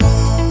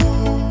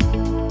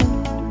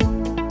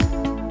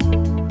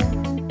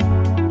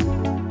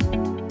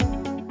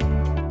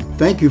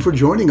Thank you for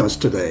joining us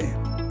today.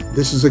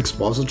 This is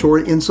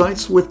Expository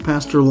Insights with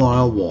Pastor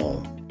Lyle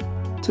Wall.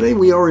 Today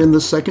we are in the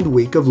second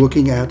week of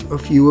looking at a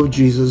few of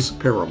Jesus'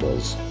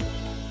 parables.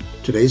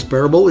 Today's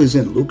parable is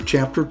in Luke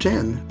chapter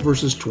 10,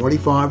 verses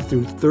 25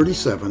 through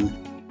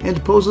 37,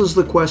 and poses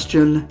the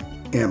question,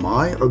 Am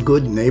I a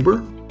good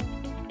neighbor?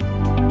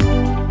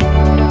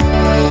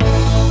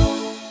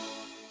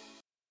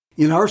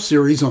 In our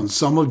series on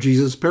some of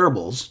Jesus'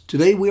 parables,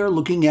 today we are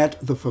looking at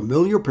the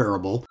familiar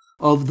parable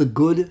of the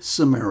Good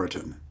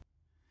Samaritan.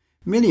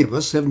 Many of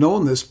us have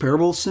known this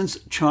parable since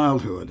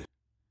childhood.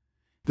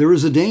 There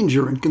is a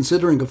danger in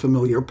considering a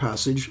familiar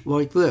passage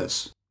like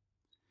this.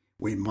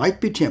 We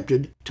might be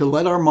tempted to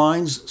let our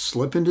minds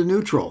slip into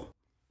neutral.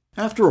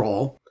 After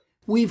all,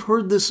 we've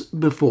heard this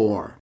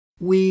before.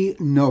 We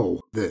know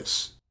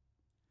this.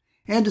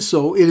 And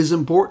so it is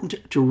important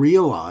to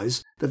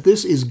realize that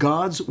this is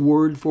God's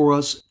word for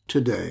us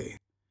today,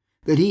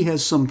 that He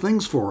has some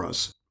things for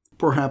us,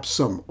 perhaps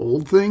some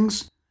old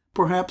things,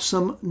 perhaps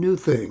some new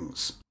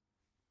things.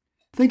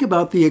 Think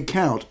about the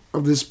account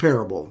of this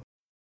parable.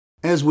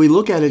 As we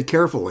look at it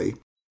carefully,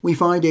 we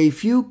find a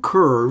few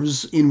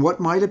curves in what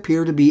might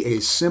appear to be a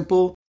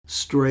simple,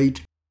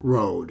 straight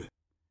road.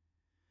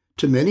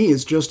 To many,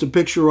 it's just a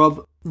picture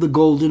of the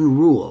golden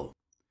rule.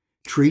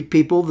 Treat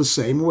people the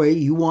same way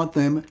you want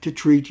them to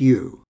treat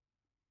you.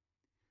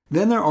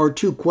 Then there are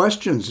two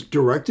questions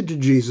directed to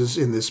Jesus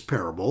in this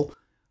parable,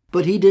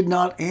 but He did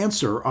not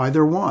answer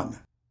either one.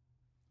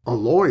 A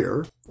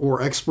lawyer,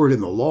 or expert in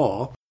the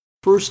law,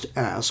 first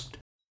asked,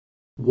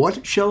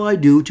 "What shall I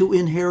do to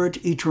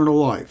inherit eternal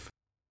life?"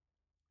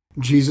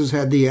 Jesus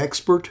had the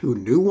expert who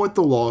knew what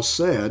the law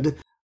said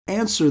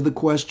answer the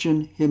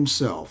question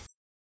himself.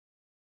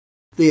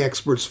 The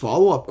expert's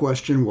follow-up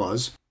question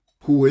was,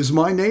 "Who is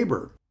my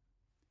neighbor?"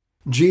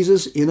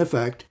 Jesus, in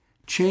effect,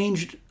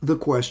 changed the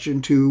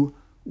question to,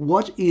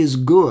 "What is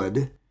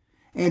good?"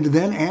 and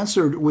then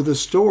answered with a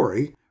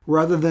story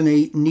rather than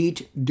a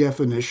neat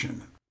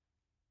definition.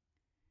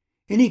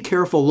 Any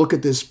careful look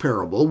at this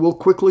parable will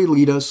quickly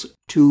lead us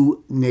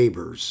to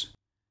neighbors.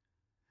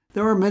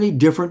 There are many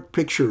different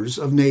pictures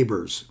of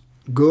neighbors,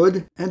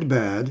 good and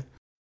bad,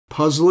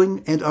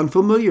 puzzling and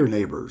unfamiliar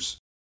neighbors.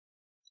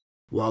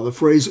 While the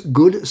phrase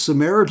Good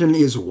Samaritan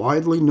is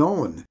widely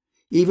known,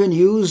 even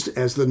used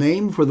as the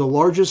name for the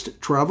largest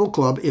travel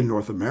club in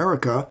North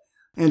America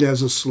and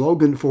as a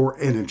slogan for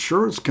an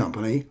insurance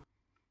company,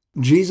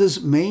 Jesus'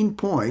 main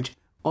point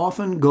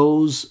often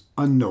goes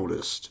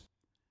unnoticed.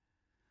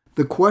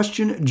 The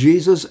question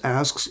Jesus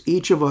asks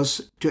each of us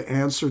to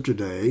answer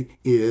today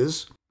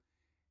is,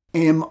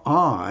 Am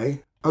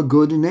I a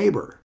good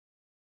neighbor?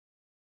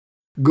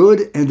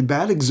 Good and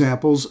bad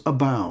examples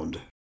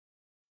abound.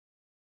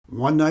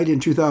 One night in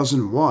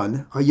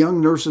 2001, a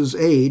young nurse's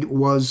aide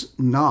was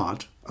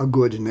not a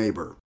good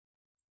neighbor.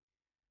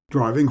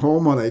 Driving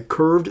home on a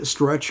curved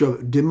stretch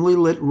of dimly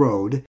lit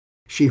road,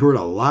 she heard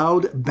a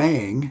loud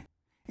bang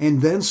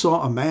and then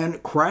saw a man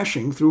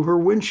crashing through her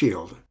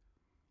windshield.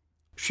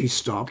 She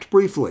stopped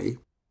briefly,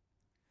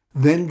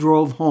 then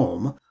drove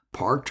home,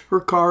 parked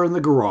her car in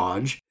the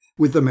garage,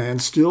 with the man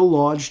still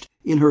lodged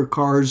in her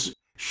car's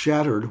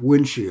shattered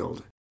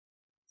windshield.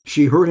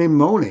 She heard him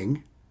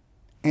moaning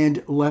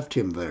and left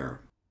him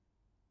there.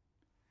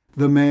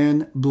 The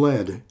man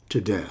bled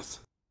to death.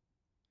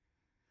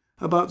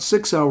 About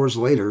 6 hours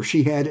later,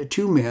 she had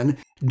two men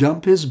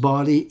dump his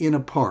body in a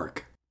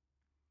park.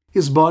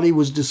 His body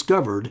was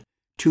discovered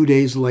 2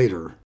 days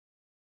later.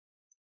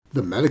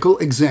 The medical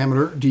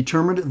examiner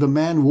determined the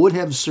man would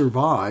have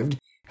survived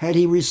had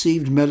he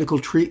received medical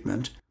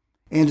treatment,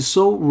 and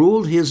so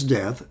ruled his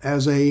death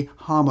as a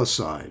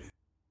homicide.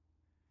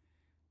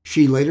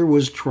 She later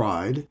was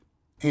tried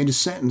and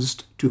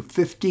sentenced to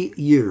 50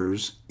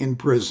 years in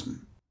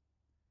prison.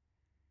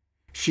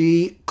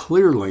 She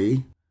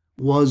clearly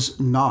was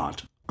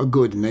not a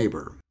good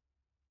neighbor.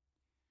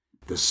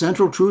 The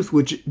central truth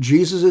which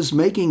Jesus is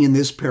making in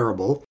this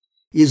parable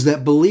is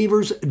that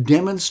believers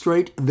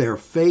demonstrate their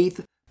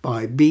faith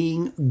by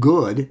being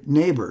good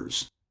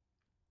neighbors.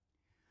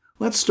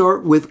 Let's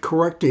start with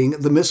correcting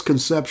the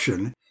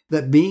misconception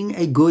that being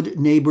a good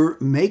neighbor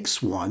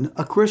makes one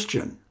a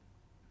Christian.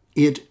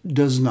 It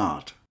does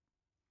not.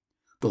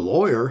 The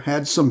lawyer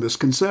had some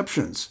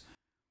misconceptions.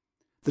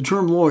 The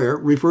term lawyer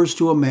refers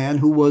to a man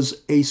who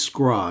was a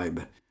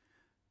scribe.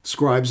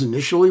 Scribes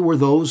initially were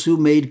those who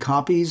made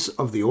copies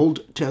of the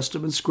Old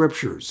Testament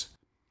scriptures.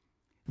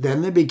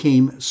 Then they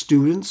became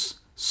students,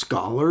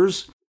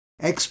 scholars,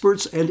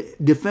 experts, and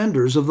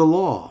defenders of the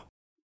law.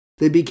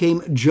 They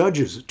became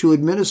judges to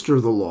administer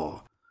the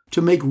law,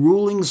 to make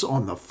rulings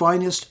on the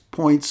finest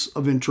points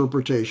of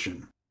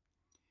interpretation.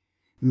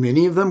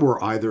 Many of them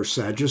were either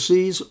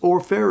Sadducees or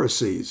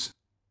Pharisees.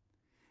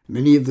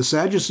 Many of the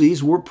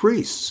Sadducees were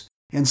priests,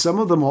 and some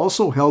of them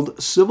also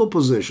held civil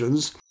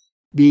positions,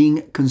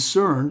 being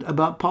concerned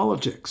about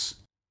politics.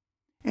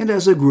 And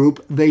as a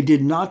group, they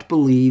did not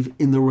believe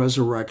in the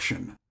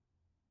resurrection.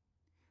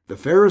 The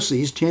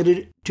Pharisees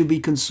tended to be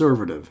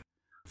conservative,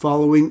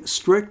 following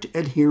strict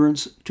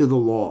adherence to the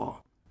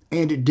law,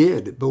 and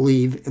did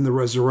believe in the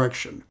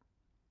resurrection.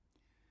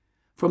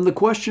 From the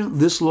question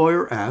this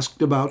lawyer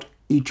asked about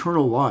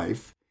eternal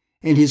life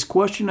and his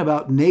question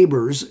about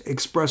neighbors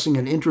expressing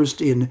an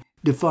interest in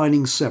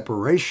defining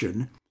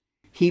separation,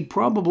 he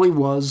probably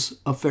was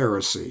a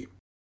Pharisee.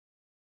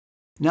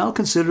 Now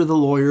consider the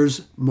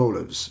lawyer's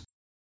motives.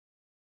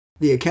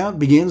 The account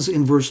begins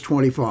in verse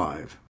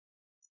 25.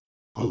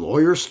 A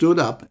lawyer stood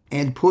up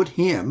and put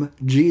him,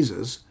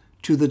 Jesus,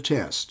 to the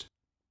test.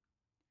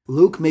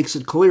 Luke makes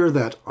it clear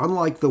that,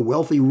 unlike the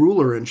wealthy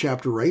ruler in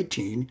chapter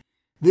 18,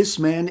 this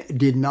man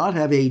did not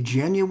have a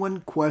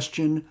genuine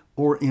question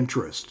or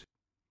interest.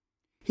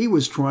 He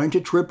was trying to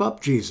trip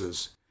up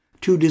Jesus,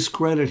 to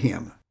discredit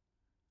him.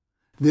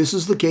 This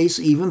is the case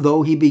even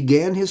though he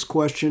began his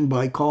question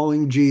by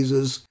calling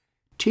Jesus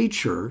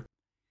teacher,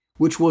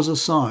 which was a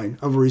sign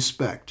of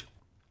respect.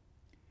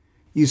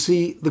 You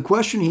see, the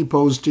question he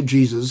posed to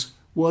Jesus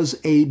was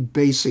a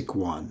basic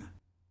one.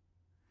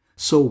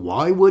 So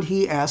why would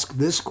he ask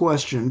this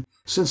question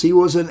since he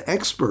was an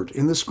expert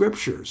in the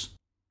Scriptures?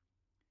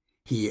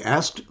 He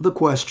asked the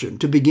question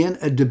to begin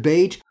a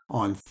debate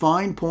on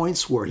fine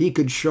points where he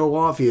could show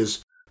off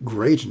his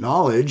great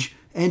knowledge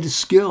and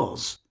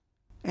skills,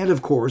 and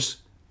of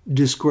course,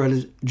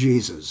 discredit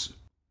Jesus.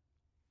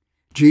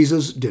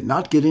 Jesus did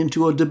not get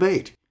into a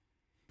debate.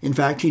 In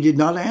fact, he did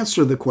not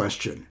answer the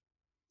question.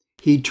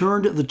 He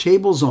turned the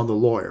tables on the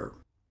lawyer.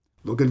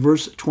 Look at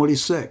verse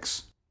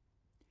 26.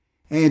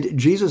 And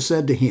Jesus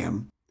said to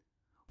him,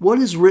 "What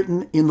is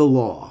written in the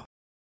law?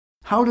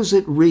 How does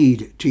it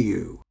read to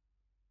you?"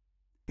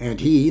 And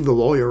he, the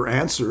lawyer,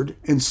 answered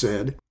and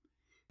said,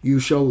 "You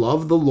shall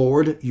love the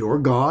Lord your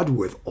God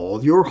with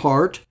all your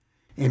heart,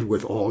 and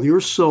with all your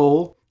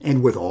soul,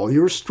 and with all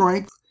your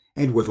strength,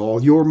 and with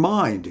all your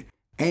mind,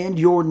 and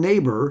your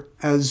neighbor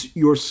as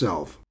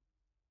yourself."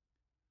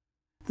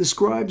 The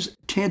scribes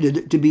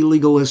tended to be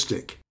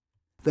legalistic,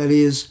 that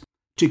is,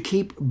 to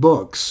keep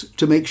books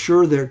to make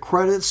sure their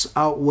credits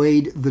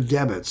outweighed the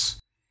debits,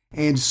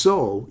 and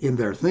so, in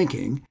their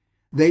thinking,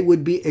 they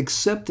would be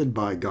accepted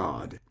by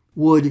God,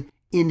 would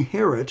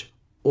inherit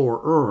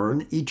or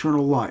earn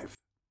eternal life.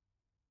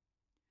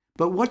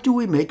 But what do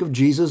we make of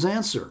Jesus'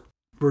 answer?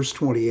 Verse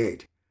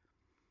 28.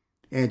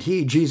 And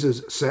he,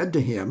 Jesus, said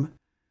to him,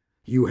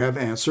 "You have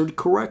answered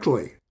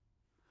correctly.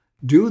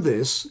 Do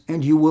this,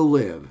 and you will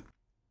live."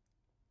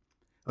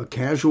 A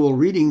casual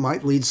reading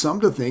might lead some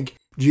to think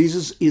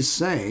Jesus is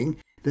saying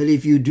that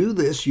if you do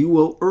this, you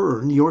will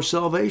earn your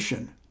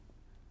salvation.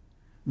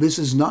 This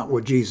is not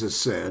what Jesus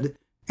said,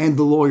 and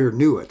the lawyer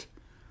knew it.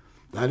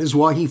 That is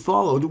why he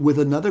followed with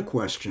another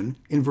question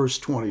in verse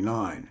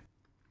 29.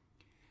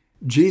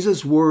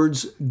 Jesus'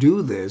 words,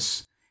 "do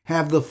this,"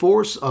 have the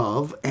force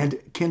of, and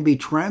can be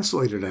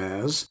translated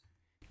as,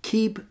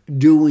 "keep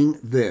doing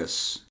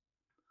this,"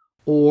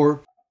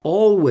 or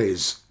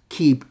 "always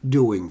keep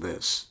doing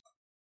this."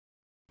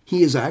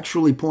 He is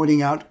actually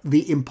pointing out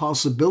the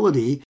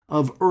impossibility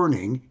of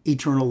earning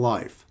eternal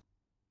life.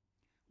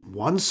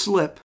 One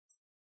slip,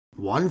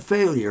 one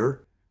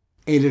failure,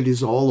 and it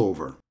is all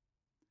over.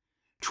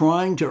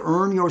 Trying to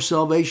earn your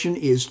salvation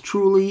is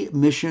truly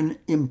mission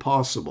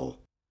impossible.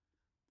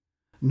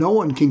 No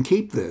one can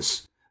keep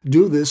this,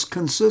 do this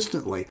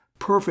consistently,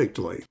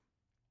 perfectly.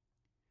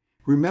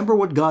 Remember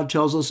what God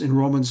tells us in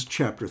Romans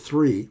chapter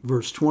 3,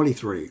 verse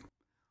 23.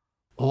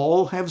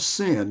 All have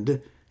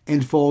sinned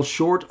and fall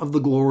short of the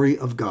glory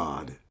of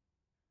God.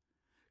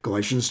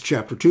 Galatians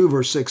chapter 2,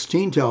 verse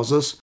 16 tells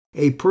us,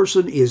 a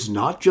person is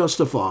not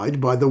justified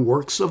by the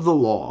works of the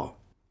law,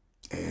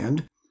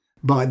 and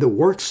by the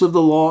works of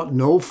the law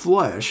no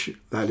flesh,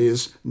 that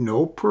is,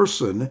 no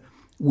person,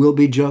 will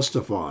be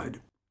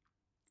justified.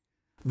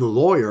 The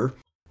lawyer,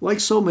 like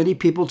so many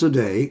people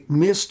today,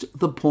 missed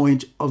the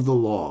point of the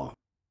law.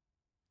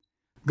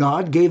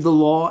 God gave the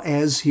law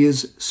as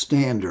his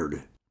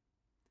standard.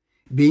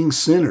 Being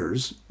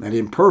sinners and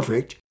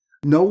imperfect,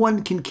 no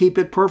one can keep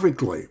it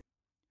perfectly,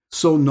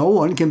 so no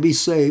one can be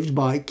saved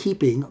by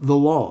keeping the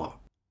law.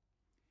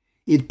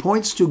 It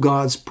points to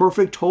God's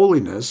perfect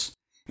holiness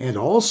and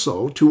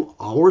also to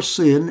our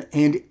sin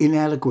and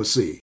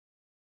inadequacy.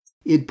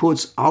 It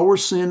puts our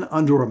sin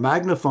under a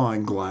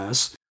magnifying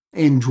glass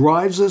and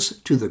drives us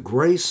to the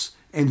grace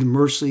and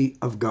mercy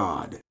of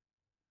God.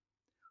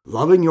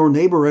 Loving your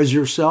neighbor as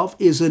yourself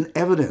is an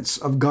evidence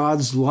of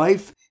God's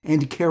life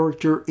and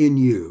character in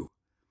you.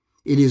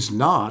 It is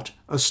not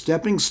a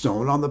stepping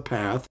stone on the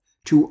path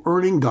to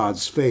earning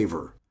God's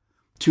favor,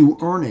 to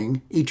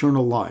earning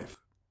eternal life.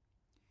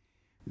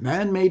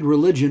 Man-made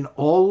religion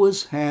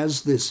always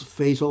has this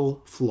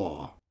fatal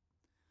flaw.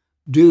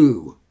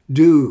 Do,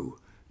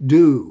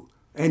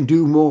 and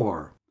do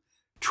more.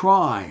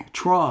 Try,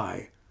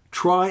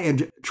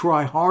 and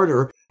try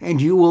harder,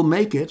 and you will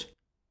make it,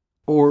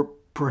 or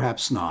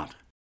perhaps not.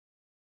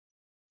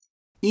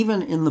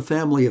 Even in the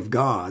family of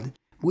God,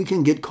 we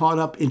can get caught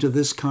up into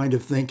this kind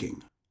of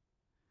thinking.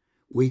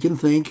 We can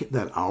think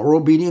that our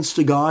obedience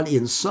to God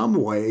in some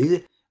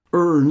way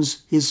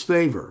earns his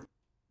favor.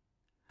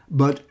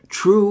 But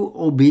true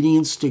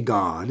obedience to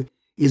God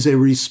is a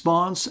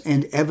response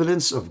and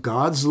evidence of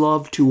God's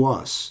love to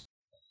us.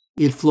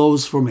 It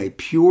flows from a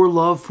pure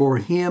love for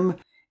him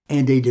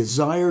and a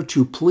desire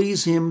to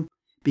please Him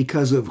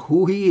because of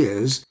who He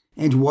is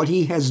and what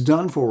He has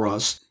done for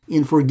us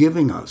in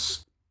forgiving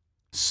us,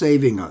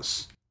 saving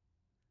us.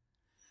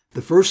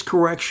 The first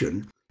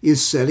correction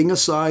is setting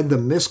aside the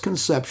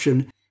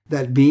misconception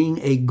that being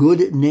a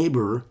good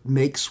neighbor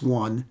makes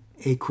one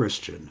a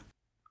Christian.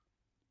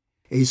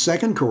 A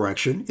second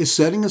correction is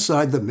setting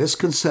aside the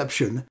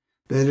misconception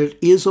that it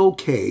is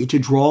okay to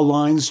draw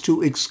lines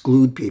to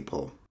exclude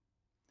people.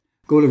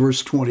 Go to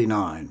verse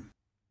 29.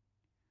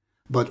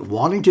 But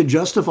wanting to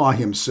justify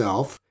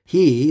himself,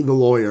 he, the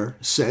lawyer,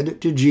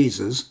 said to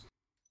Jesus,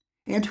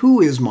 "And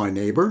who is my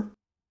neighbor?"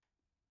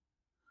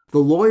 The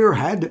lawyer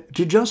had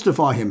to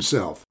justify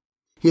himself.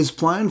 His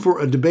plan for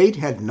a debate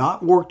had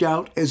not worked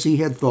out as he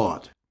had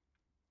thought.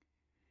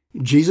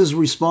 Jesus'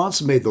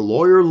 response made the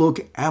lawyer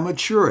look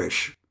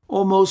amateurish,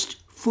 almost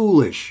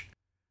foolish.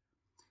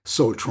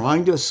 So,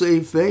 trying to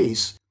save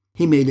face,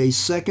 he made a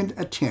second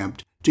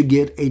attempt to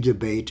get a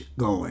debate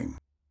going.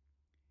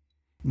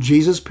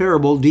 Jesus'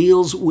 parable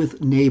deals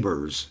with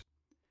neighbors,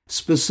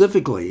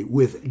 specifically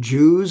with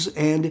Jews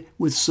and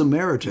with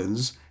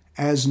Samaritans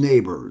as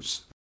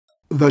neighbors.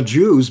 The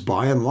Jews,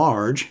 by and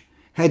large,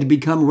 had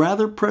become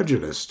rather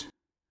prejudiced.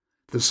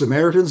 The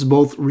Samaritans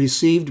both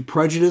received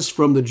prejudice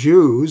from the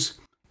Jews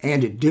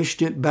and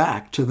dished it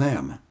back to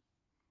them.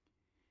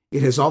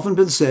 It has often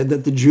been said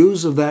that the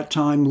Jews of that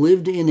time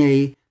lived in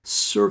a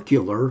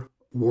circular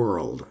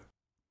world.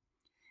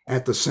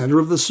 At the center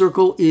of the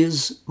circle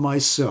is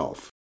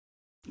myself,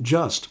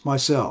 just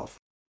myself.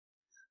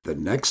 The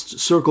next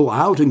circle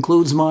out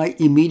includes my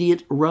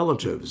immediate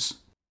relatives.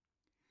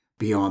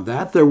 Beyond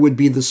that, there would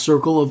be the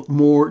circle of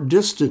more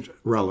distant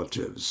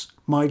relatives,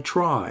 my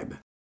tribe.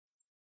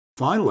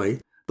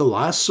 Finally, the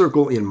last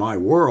circle in my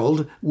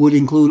world would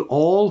include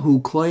all who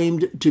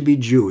claimed to be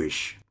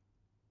Jewish.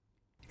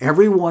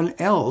 Everyone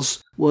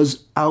else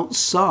was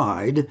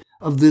outside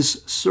of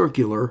this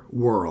circular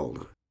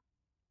world.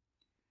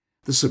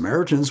 The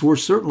Samaritans were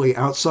certainly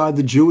outside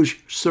the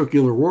Jewish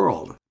circular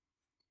world.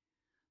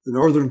 The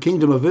northern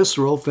kingdom of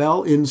Israel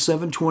fell in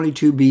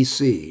 722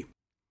 BC.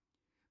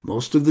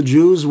 Most of the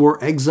Jews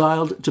were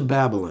exiled to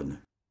Babylon.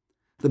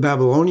 The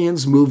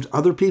Babylonians moved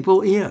other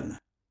people in.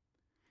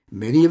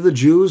 Many of the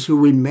Jews who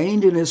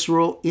remained in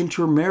Israel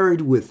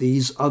intermarried with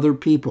these other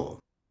people.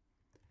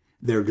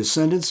 Their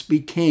descendants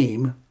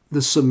became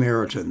the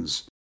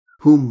Samaritans,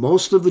 whom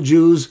most of the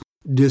Jews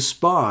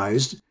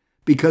despised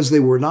because they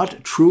were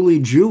not truly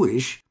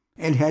Jewish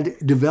and had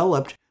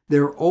developed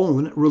their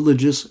own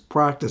religious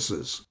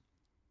practices.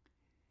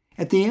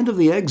 At the end of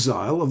the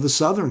exile of the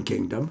southern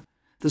kingdom,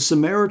 the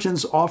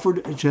Samaritans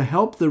offered to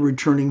help the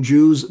returning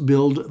Jews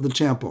build the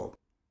temple.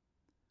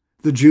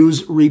 The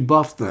Jews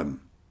rebuffed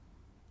them,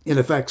 in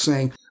effect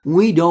saying,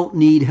 "We don't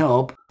need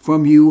help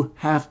from you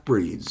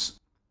half-breeds."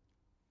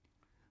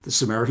 The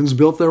Samaritans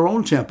built their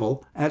own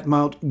temple at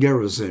Mount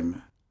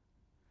Gerizim.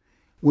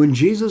 When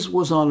Jesus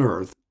was on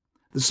earth,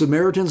 the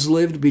Samaritans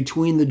lived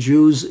between the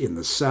Jews in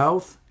the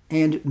south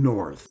and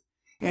north,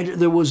 and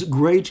there was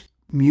great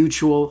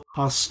mutual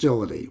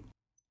hostility.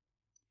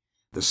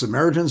 The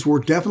Samaritans were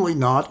definitely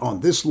not on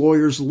this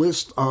lawyer's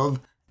list of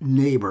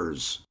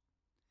neighbors.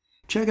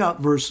 Check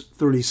out verse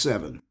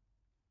 37.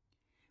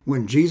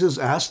 When Jesus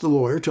asked the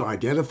lawyer to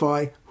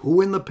identify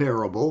who in the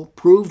parable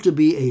proved to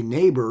be a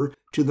neighbor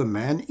to the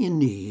man in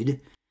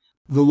need,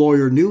 the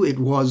lawyer knew it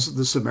was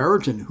the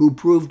Samaritan who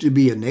proved to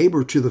be a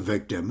neighbor to the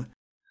victim,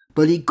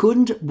 but he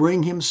couldn't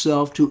bring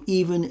himself to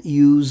even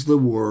use the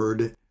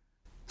word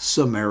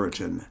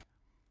Samaritan.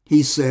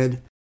 He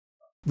said,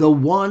 "the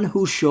one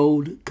who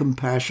showed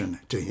compassion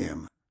to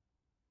him."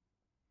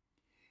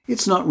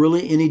 It's not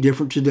really any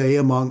different today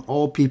among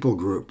all people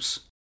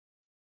groups.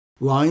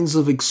 Lines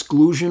of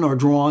exclusion are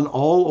drawn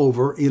all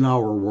over in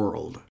our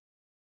world.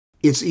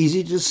 It's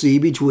easy to see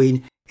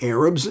between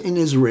Arabs and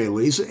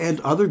Israelis and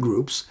other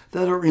groups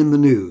that are in the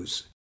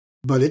news,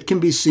 but it can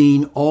be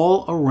seen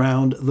all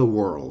around the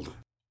world.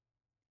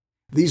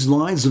 These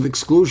lines of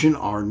exclusion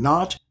are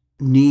not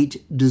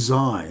neat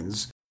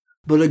designs,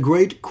 but a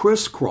great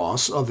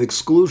crisscross of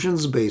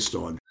exclusions based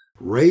on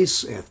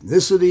race,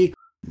 ethnicity,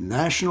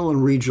 national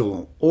and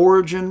regional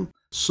origin,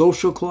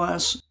 social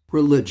class,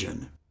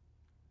 religion.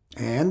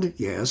 And,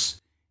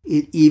 yes,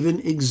 it even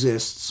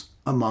exists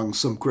among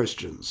some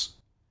Christians.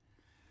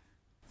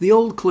 The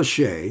old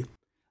cliché,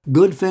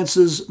 "good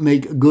fences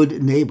make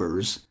good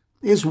neighbors,"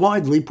 is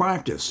widely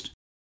practiced.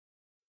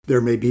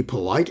 There may be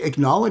polite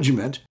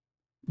acknowledgement,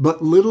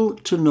 but little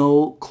to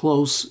no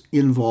close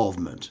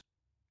involvement.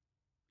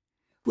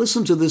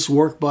 Listen to this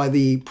work by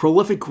the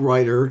prolific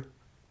writer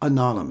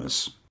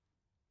Anonymous.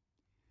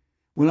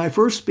 When I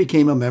first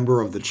became a member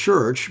of the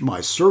church,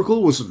 my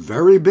circle was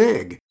very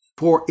big,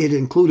 for it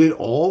included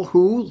all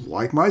who,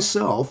 like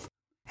myself,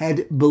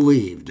 had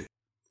believed.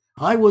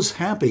 I was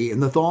happy in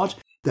the thought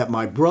that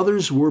my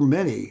brothers were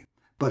many,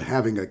 but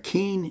having a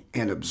keen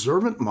and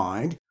observant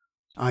mind,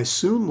 I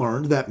soon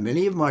learned that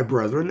many of my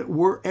brethren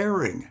were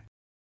erring.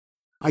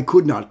 I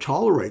could not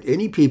tolerate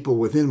any people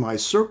within my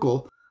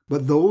circle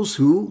but those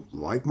who,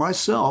 like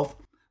myself,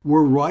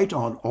 were right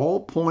on all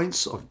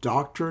points of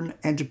doctrine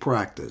and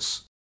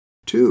practice.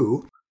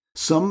 2,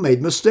 some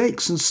made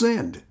mistakes and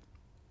sinned.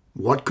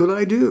 What could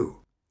I do?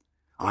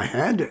 I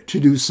had to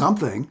do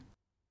something.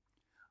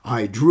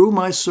 I drew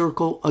my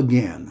circle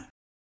again,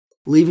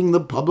 leaving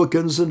the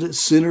publicans and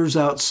sinners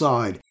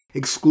outside,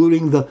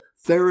 excluding the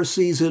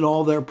Pharisees in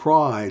all their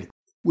pride,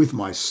 with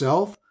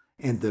myself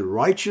and the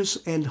righteous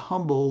and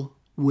humble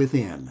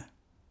within.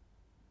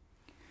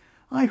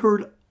 I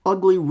heard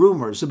ugly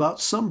rumors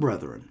about some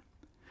brethren.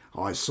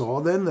 I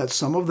saw then that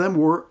some of them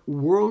were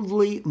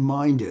worldly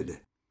minded.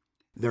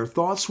 Their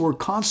thoughts were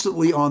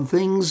constantly on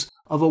things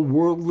of a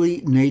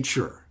worldly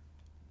nature.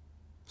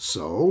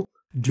 So,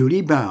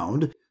 duty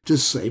bound, to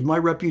save my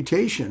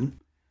reputation,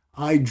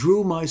 I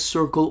drew my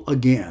circle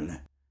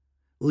again,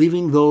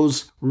 leaving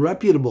those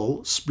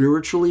reputable,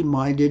 spiritually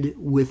minded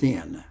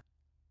within.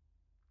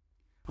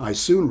 I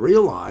soon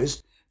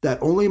realized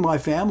that only my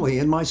family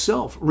and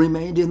myself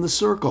remained in the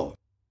circle.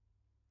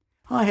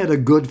 I had a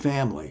good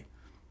family,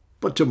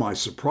 but to my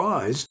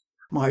surprise,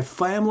 my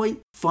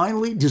family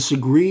finally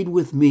disagreed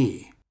with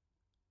me.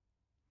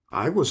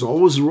 I was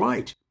always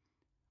right.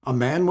 A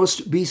man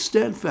must be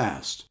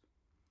steadfast.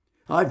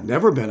 I've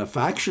never been a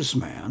factious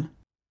man.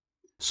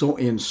 So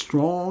in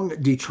strong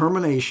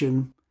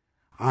determination,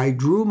 I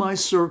drew my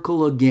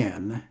circle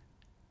again,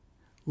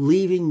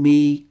 leaving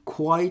me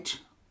quite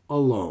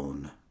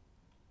alone.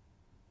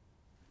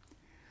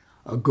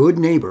 A good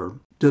neighbor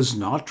does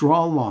not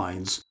draw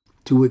lines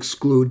to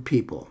exclude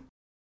people.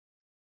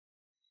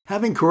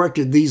 Having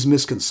corrected these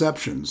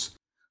misconceptions,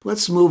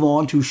 let's move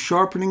on to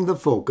sharpening the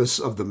focus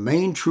of the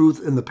main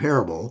truth in the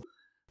parable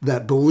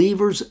that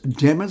believers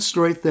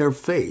demonstrate their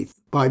faith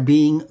by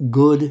being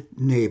good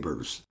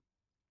neighbors.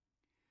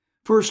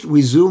 First,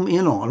 we zoom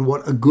in on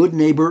what a good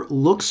neighbor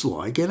looks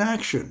like in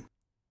action.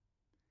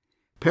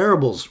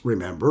 Parables,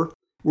 remember,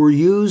 were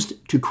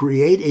used to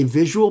create a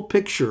visual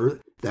picture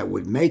that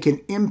would make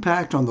an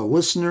impact on the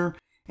listener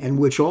and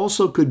which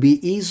also could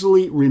be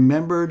easily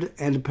remembered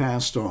and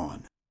passed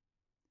on.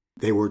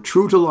 They were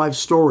true-to-life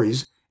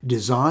stories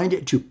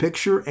designed to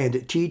picture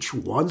and teach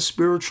one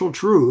spiritual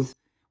truth,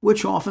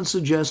 which often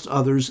suggest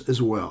others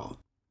as well.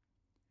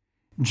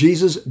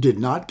 Jesus did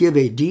not give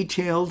a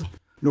detailed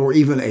nor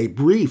even a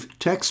brief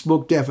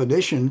textbook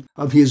definition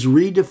of his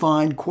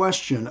redefined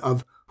question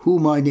of who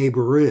my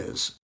neighbor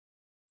is.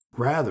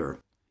 Rather,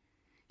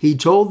 he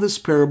told this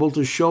parable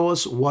to show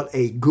us what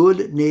a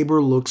good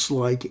neighbor looks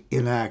like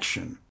in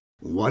action,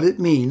 what it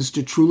means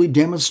to truly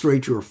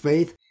demonstrate your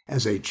faith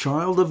as a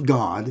child of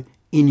God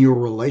in your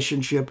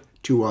relationship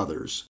to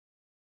others.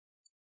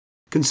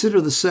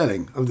 Consider the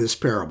setting of this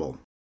parable.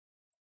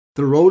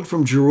 The road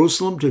from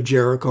Jerusalem to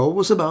Jericho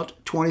was about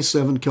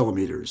 27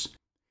 kilometers,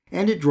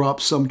 and it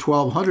drops some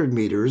 1,200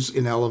 meters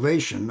in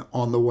elevation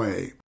on the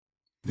way.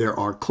 There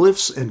are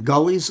cliffs and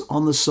gullies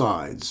on the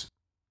sides.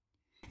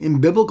 In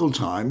biblical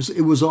times,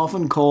 it was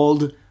often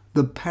called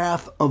the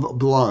path of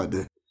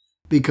blood,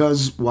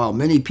 because while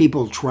many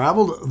people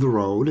traveled the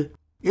road,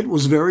 it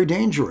was very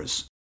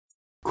dangerous.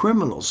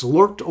 Criminals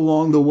lurked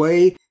along the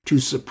way to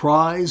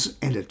surprise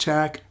and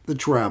attack the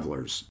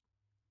travelers.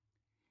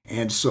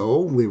 And so,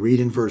 we read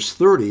in verse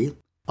 30,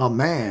 a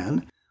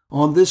man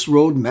on this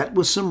road met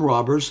with some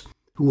robbers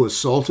who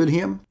assaulted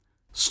him,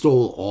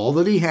 stole all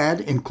that he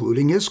had,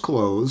 including his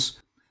clothes,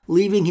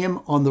 leaving him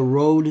on the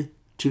road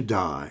to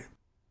die.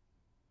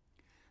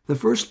 The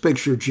first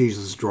picture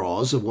Jesus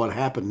draws of what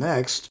happened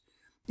next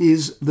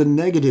is the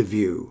negative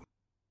view,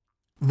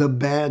 the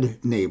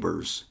bad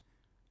neighbors,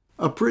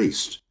 a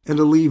priest and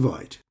a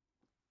Levite.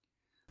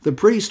 The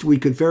priest, we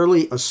could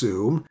fairly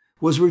assume,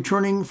 was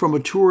returning from a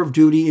tour of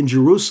duty in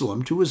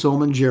Jerusalem to his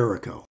home in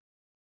Jericho.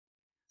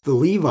 The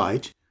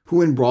Levite,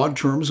 who in broad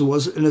terms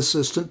was an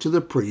assistant to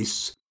the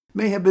priests,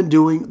 may have been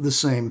doing the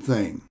same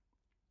thing.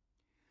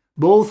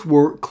 Both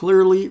were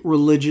clearly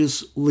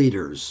religious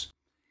leaders,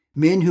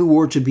 men who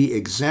were to be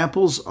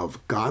examples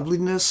of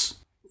godliness,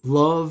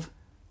 love,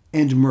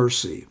 and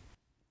mercy.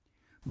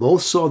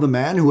 Both saw the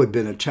man who had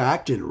been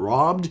attacked and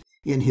robbed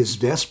in his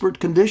desperate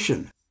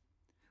condition.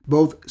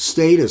 Both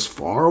stayed as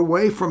far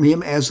away from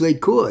him as they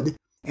could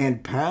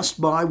and passed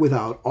by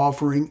without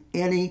offering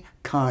any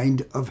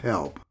kind of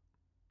help.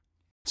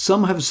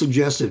 Some have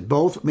suggested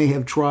both may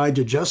have tried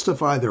to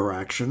justify their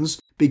actions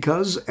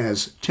because,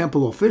 as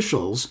temple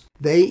officials,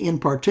 they in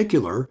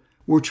particular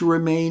were to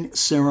remain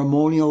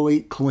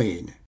ceremonially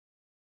clean.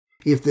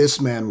 If this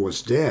man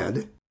was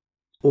dead,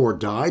 or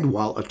died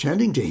while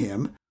attending to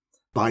him,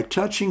 by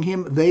touching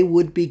him they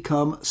would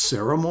become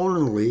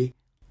ceremonially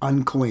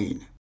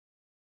unclean.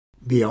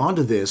 Beyond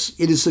this,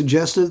 it is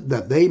suggested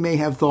that they may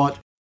have thought,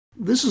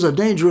 this is a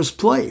dangerous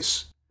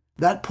place.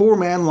 That poor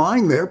man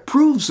lying there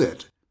proves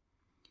it.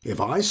 If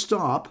I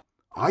stop,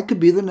 I could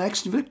be the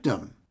next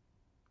victim.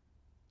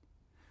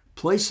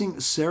 Placing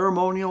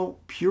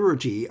ceremonial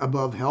purity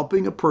above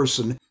helping a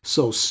person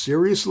so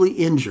seriously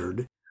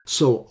injured,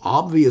 so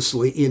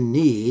obviously in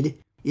need,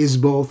 is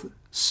both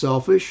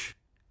selfish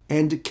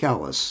and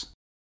callous.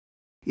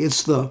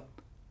 It's the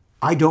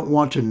I don't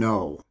want to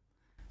know,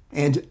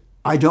 and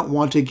I don't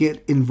want to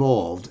get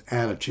involved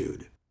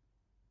attitude.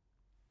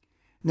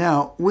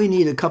 Now, we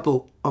need a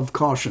couple of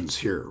cautions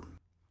here.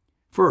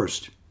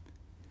 First,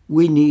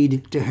 we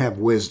need to have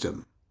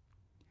wisdom,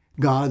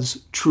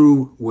 God's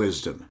true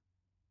wisdom.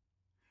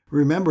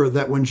 Remember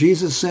that when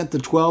Jesus sent the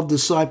 12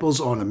 disciples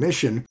on a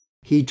mission,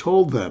 he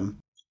told them,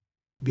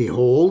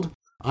 "Behold,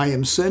 I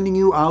am sending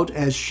you out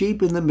as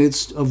sheep in the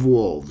midst of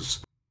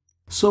wolves.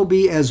 So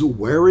be as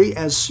wary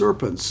as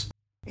serpents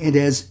and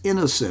as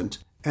innocent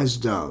as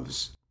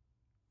doves."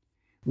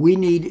 We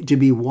need to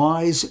be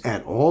wise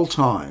at all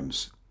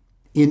times,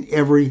 in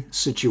every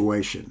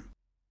situation.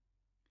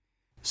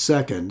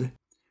 Second,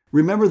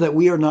 remember that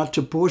we are not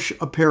to push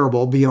a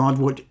parable beyond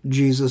what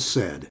Jesus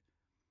said.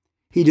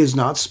 He does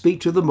not speak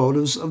to the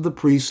motives of the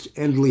priest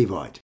and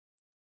Levite,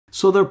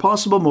 so their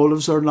possible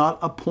motives are not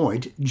a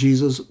point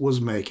Jesus was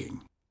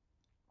making.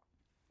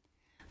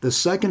 The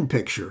second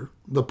picture,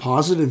 the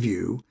positive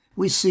view,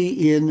 we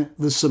see in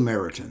the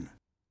Samaritan.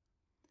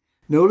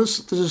 Notice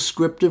the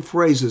descriptive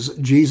phrases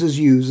Jesus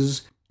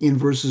uses in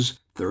verses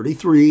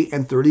 33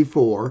 and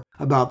 34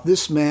 about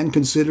this man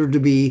considered to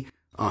be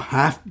a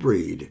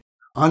half-breed,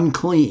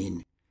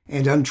 unclean,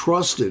 and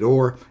untrusted,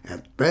 or,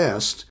 at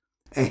best,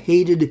 a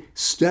hated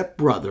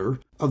stepbrother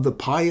of the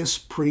pious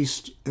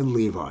priest and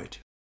Levite.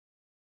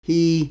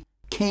 He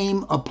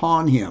came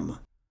upon him,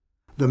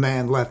 the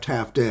man left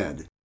half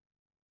dead.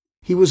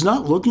 He was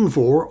not looking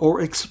for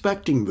or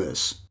expecting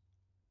this.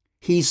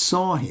 He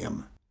saw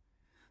him.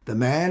 The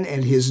man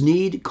and his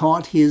need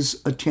caught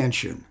his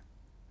attention.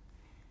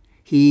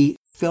 He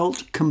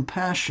felt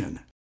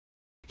compassion.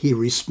 He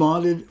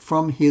responded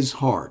from his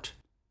heart,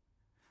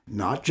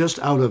 not just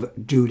out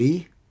of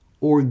duty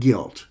or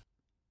guilt.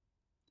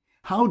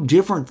 How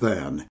different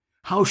then,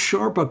 how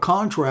sharp a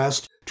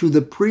contrast to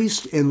the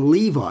priest and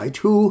Levite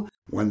who,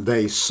 when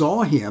they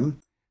saw him,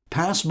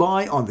 passed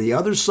by on the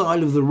other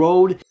side of the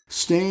road,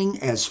 staying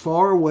as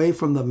far away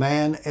from the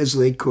man as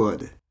they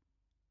could.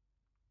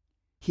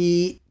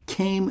 He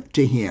came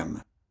to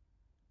him.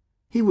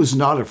 He was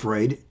not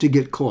afraid to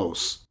get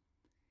close.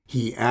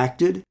 He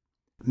acted,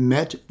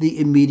 met the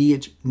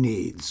immediate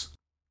needs.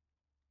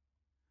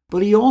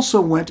 But he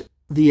also went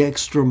the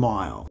extra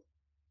mile,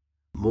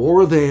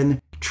 more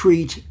than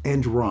treat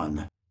and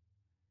run.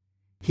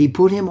 He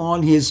put him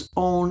on his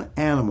own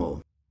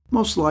animal,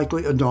 most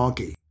likely a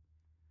donkey.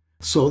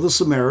 So the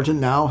Samaritan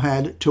now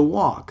had to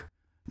walk,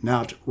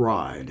 not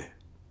ride.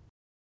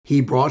 He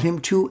brought him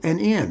to an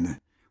inn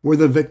where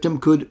the victim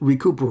could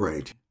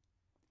recuperate.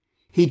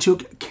 He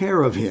took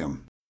care of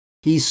him.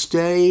 He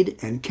stayed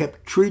and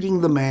kept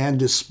treating the man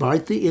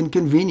despite the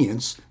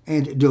inconvenience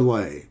and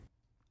delay.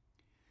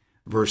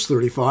 Verse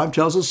 35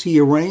 tells us he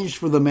arranged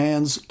for the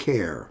man's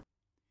care.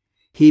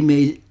 He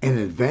made an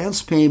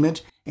advance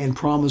payment and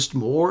promised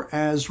more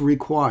as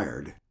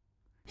required.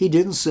 He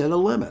didn't set a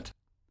limit.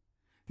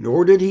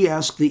 Nor did he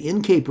ask the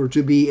innkeeper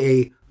to be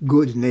a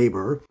good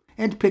neighbor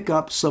and pick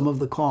up some of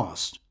the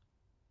cost.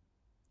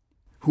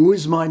 Who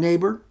is my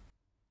neighbor?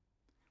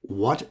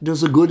 What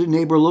does a good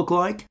neighbor look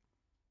like?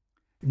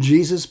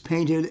 Jesus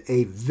painted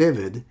a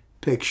vivid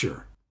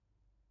picture.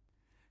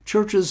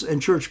 Churches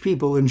and church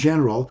people in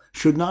general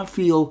should not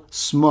feel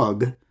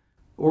smug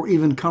or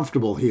even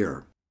comfortable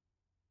here.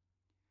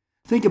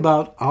 Think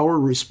about our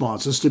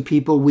responses to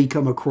people we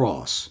come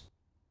across.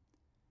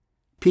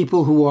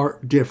 People who are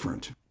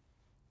different,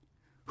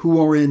 who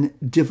are in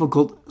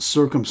difficult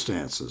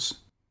circumstances,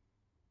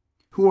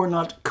 who are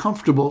not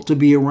comfortable to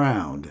be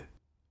around,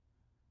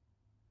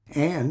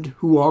 and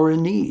who are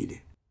in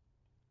need.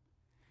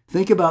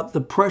 Think about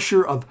the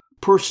pressure of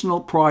personal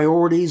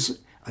priorities,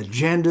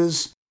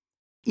 agendas,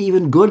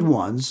 even good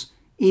ones,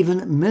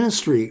 even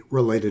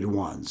ministry-related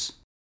ones.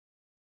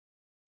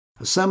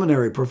 A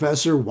seminary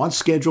professor once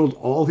scheduled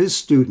all his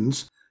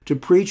students to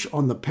preach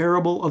on the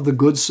parable of the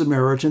Good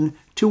Samaritan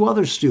to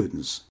other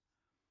students.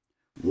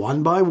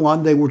 One by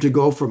one, they were to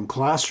go from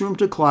classroom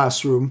to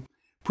classroom,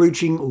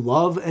 preaching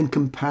love and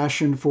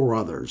compassion for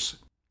others.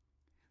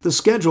 The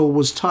schedule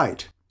was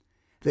tight.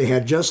 They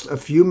had just a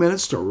few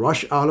minutes to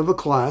rush out of a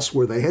class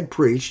where they had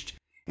preached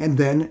and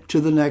then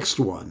to the next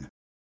one.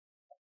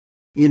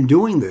 In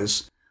doing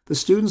this, the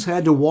students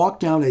had to walk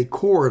down a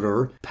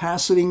corridor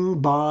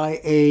passing by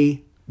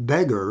a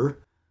beggar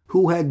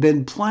who had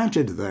been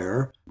planted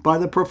there by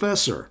the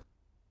professor.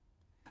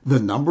 The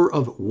number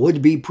of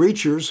would-be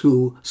preachers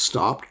who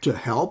stopped to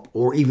help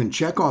or even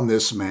check on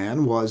this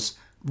man was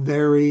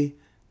very,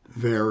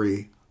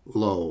 very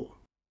low.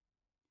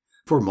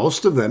 For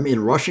most of them,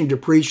 in rushing to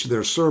preach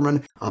their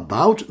sermon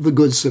about the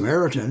Good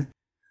Samaritan,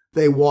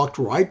 they walked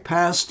right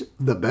past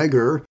the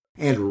beggar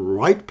and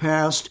right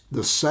past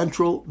the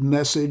central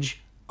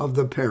message of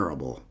the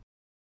parable.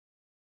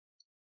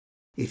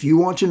 If you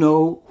want to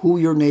know who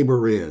your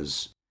neighbor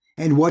is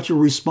and what your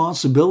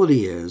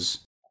responsibility is,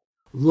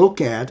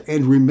 look at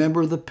and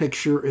remember the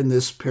picture in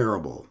this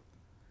parable.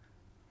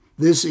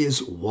 This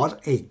is what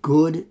a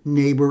good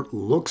neighbor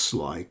looks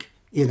like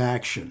in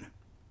action.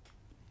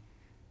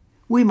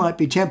 We might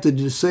be tempted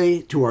to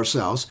say to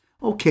ourselves,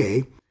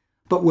 okay,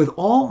 but with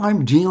all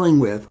I'm dealing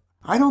with,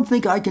 I don't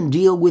think I can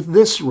deal with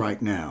this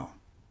right now.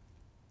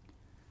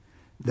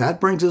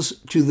 That brings us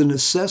to the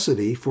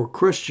necessity for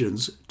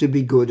Christians to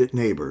be good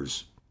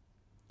neighbors.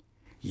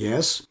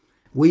 Yes,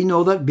 we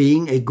know that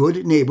being a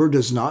good neighbor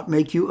does not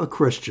make you a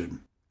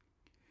Christian,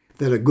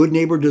 that a good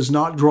neighbor does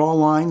not draw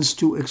lines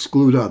to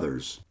exclude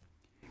others.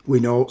 We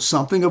know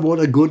something of what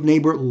a good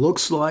neighbor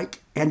looks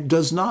like and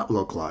does not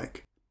look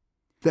like,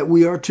 that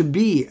we are to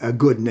be a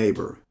good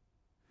neighbor.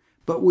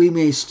 But we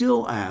may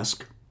still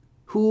ask,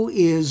 who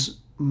is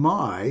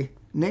my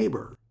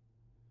neighbor?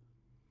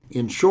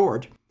 In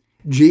short,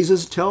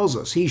 Jesus tells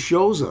us, he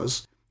shows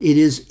us, it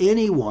is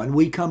anyone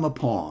we come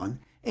upon,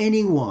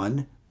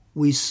 anyone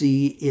we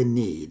see in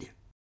need.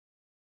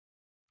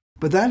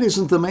 But that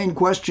isn't the main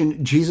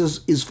question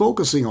Jesus is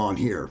focusing on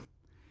here.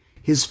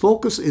 His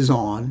focus is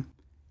on,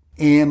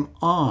 am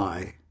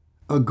I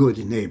a good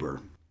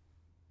neighbor?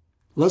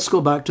 Let's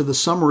go back to the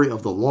summary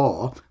of the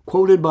law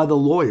quoted by the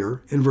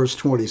lawyer in verse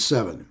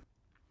 27.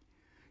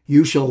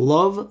 You shall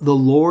love the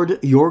Lord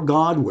your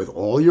God with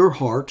all your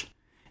heart,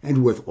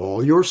 and with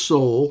all your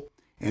soul,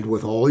 and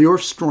with all your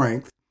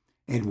strength,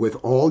 and with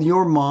all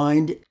your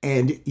mind,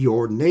 and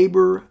your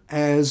neighbor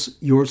as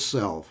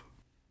yourself.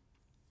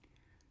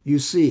 You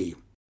see,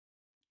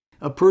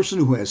 a person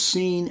who has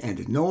seen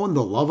and known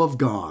the love of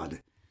God,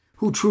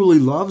 who truly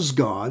loves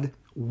God,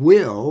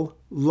 will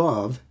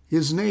love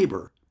his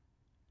neighbor.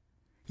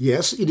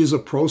 Yes, it is a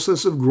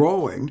process of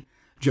growing,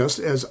 just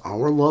as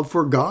our love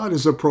for God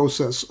is a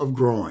process of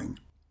growing.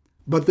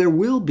 But there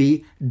will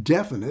be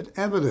definite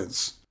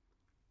evidence.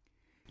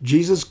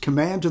 Jesus'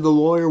 command to the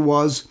lawyer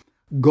was,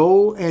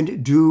 go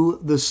and do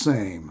the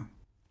same.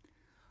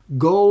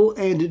 Go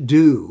and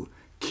do.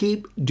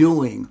 Keep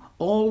doing.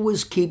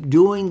 Always keep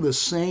doing the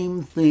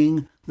same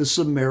thing the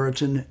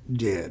Samaritan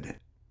did.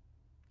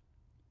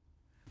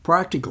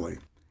 Practically,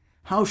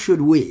 how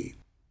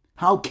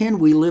can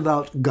we live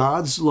out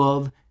God's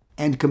love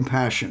and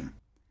compassion?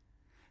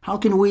 How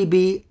can we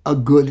be a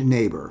good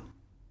neighbor?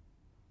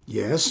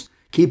 Yes,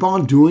 keep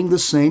on doing the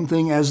same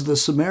thing as the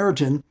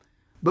Samaritan,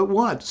 but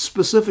what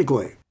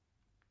specifically?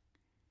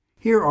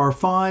 Here are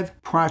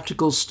 5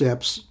 practical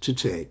steps to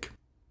take.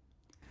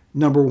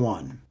 Number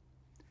 1,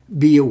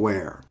 be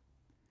aware.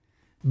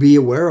 Be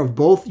aware of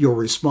both your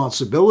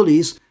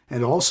responsibilities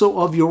and also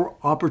of your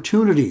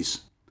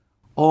opportunities.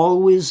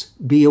 Always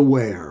be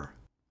aware.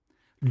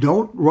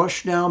 Don't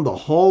rush down the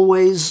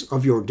hallways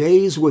of your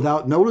days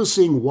without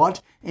noticing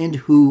what and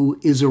who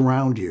is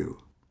around you.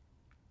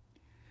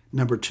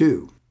 Number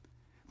 2,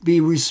 be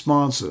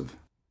responsive.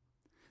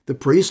 The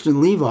priest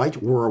and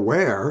Levite were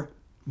aware.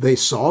 They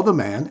saw the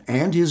man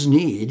and his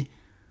need,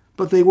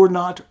 but they were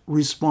not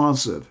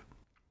responsive.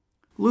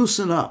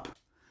 Loosen up.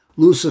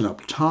 Loosen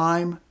up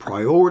time,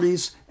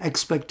 priorities,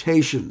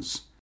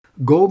 expectations.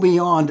 Go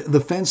beyond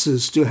the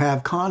fences to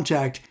have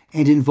contact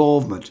and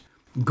involvement,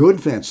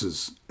 good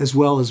fences as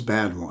well as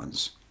bad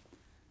ones.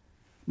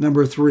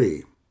 Number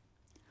 3,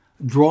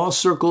 draw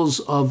circles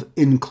of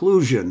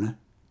inclusion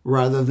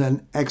rather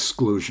than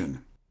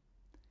exclusion.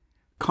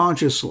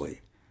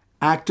 Consciously,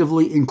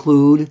 actively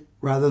include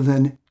rather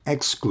than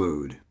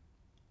exclude.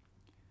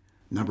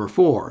 Number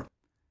 4,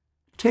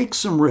 take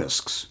some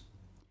risks.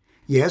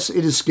 Yes,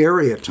 it is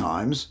scary at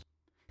times,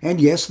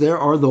 and yes, there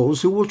are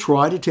those who will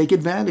try to take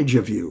advantage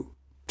of you,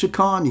 to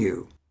con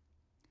you.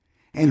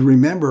 And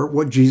remember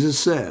what Jesus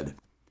said,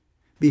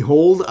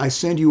 behold, I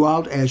send you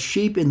out as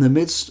sheep in the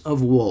midst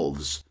of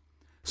wolves.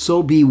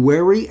 So be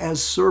wary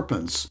as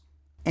serpents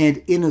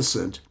and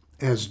innocent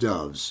as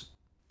doves.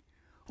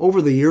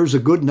 Over the years, a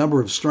good number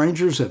of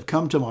strangers have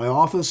come to my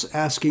office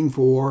asking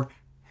for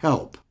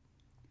help.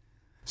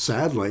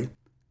 Sadly,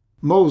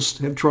 most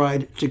have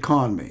tried to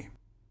con me.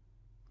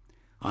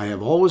 I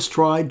have always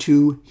tried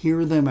to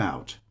hear them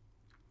out,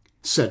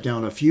 set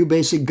down a few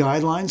basic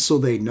guidelines so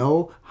they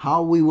know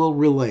how we will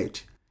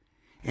relate,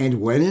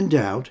 and when in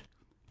doubt,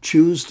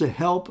 choose to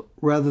help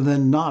rather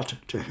than not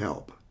to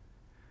help.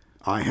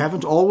 I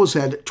haven't always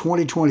had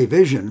 20/20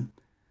 vision,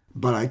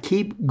 but I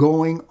keep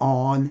going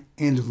on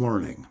and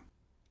learning.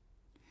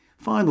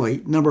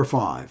 Finally, number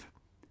 5,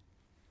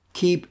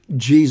 keep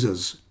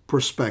Jesus'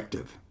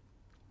 perspective.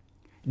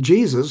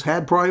 Jesus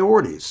had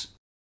priorities.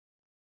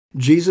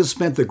 Jesus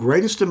spent the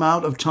greatest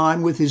amount of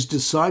time with his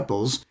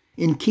disciples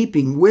in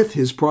keeping with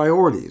his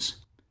priorities.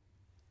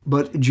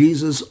 But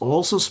Jesus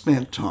also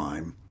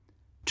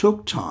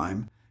took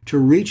time to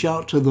reach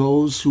out to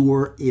those who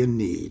were in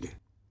need.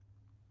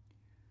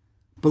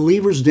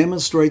 Believers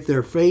demonstrate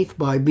their faith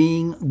by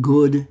being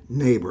good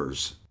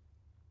neighbors.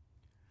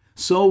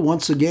 So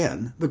once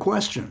again, the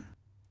question,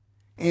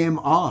 am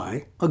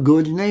I a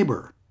good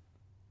neighbor?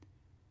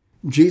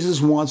 Jesus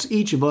wants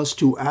each of us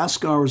to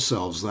ask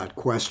ourselves that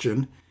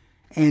question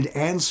and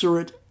answer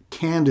it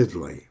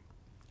candidly,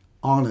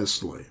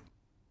 honestly.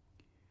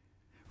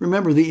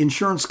 Remember the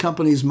insurance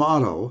company's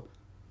motto,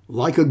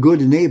 like a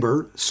good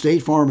neighbor,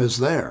 State Farm is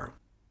there.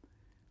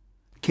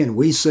 Can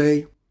we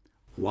say,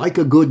 like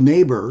a good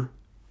neighbor,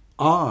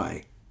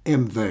 I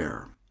am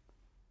there?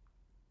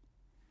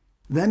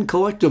 Then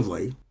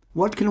collectively,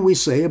 what can we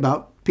say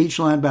about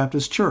Peachland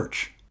Baptist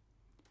Church?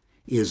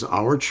 Is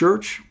our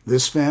church,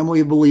 this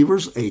family of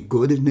believers, a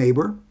good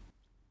neighbor?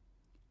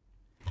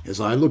 As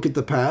I look at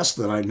the past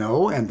that I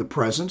know and the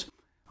present,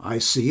 I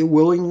see a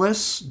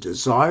willingness,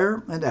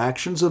 desire, and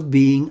actions of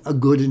being a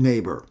good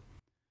neighbor.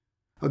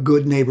 A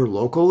good neighbor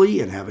locally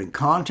and having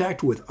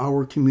contact with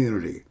our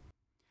community.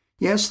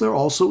 Yes, there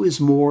also is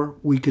more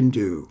we can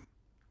do.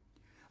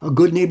 A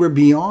good neighbor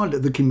beyond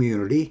the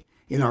community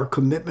in our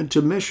commitment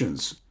to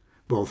missions,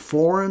 both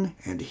foreign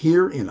and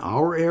here in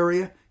our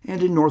area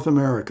and in North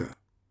America.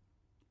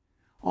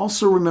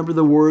 Also remember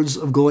the words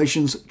of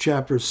Galatians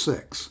chapter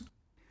 6.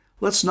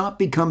 Let's not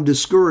become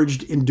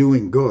discouraged in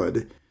doing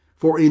good,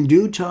 for in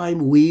due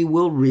time we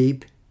will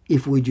reap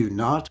if we do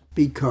not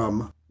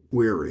become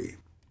weary.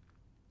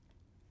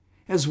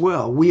 As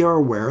well, we are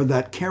aware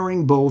that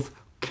caring both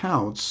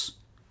counts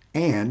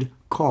and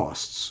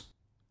costs.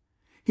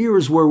 Here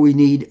is where we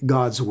need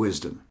God's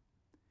wisdom.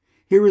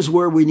 Here is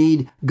where we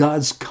need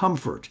God's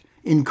comfort,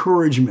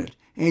 encouragement,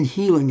 and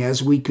healing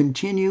as we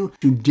continue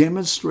to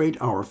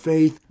demonstrate our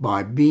faith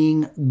by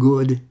being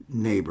good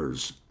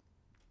neighbors.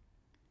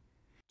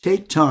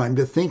 Take time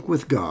to think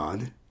with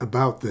God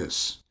about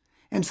this,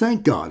 and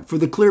thank God for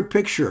the clear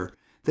picture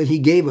that He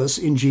gave us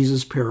in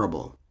Jesus'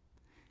 parable.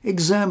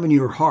 Examine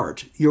your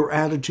heart, your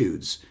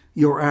attitudes,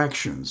 your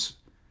actions.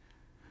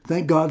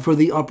 Thank God for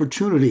the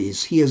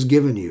opportunities He has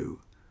given you.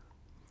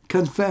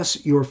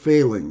 Confess your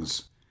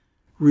failings.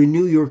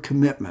 Renew your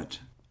commitment.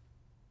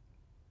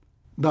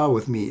 Bow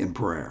with me in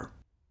prayer.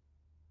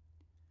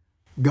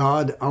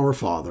 God, our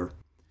Father,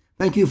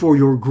 thank you for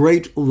your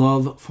great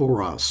love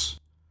for us,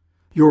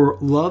 your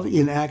love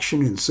in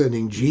action in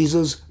sending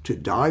Jesus to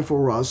die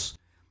for us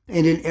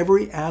and in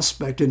every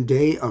aspect and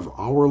day of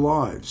our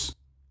lives.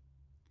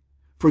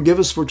 Forgive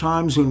us for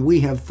times when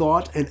we have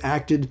thought and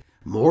acted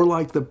more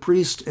like the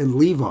priest and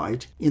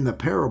Levite in the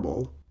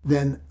parable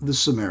than the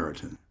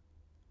Samaritan.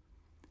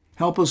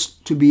 Help us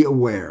to be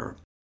aware,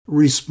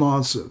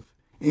 responsive,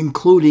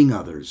 including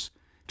others,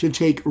 to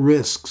take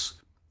risks,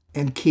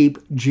 and keep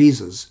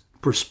Jesus'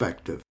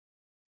 perspective.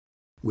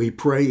 We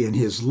pray in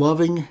His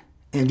loving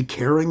and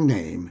caring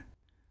name.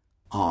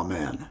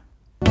 Amen.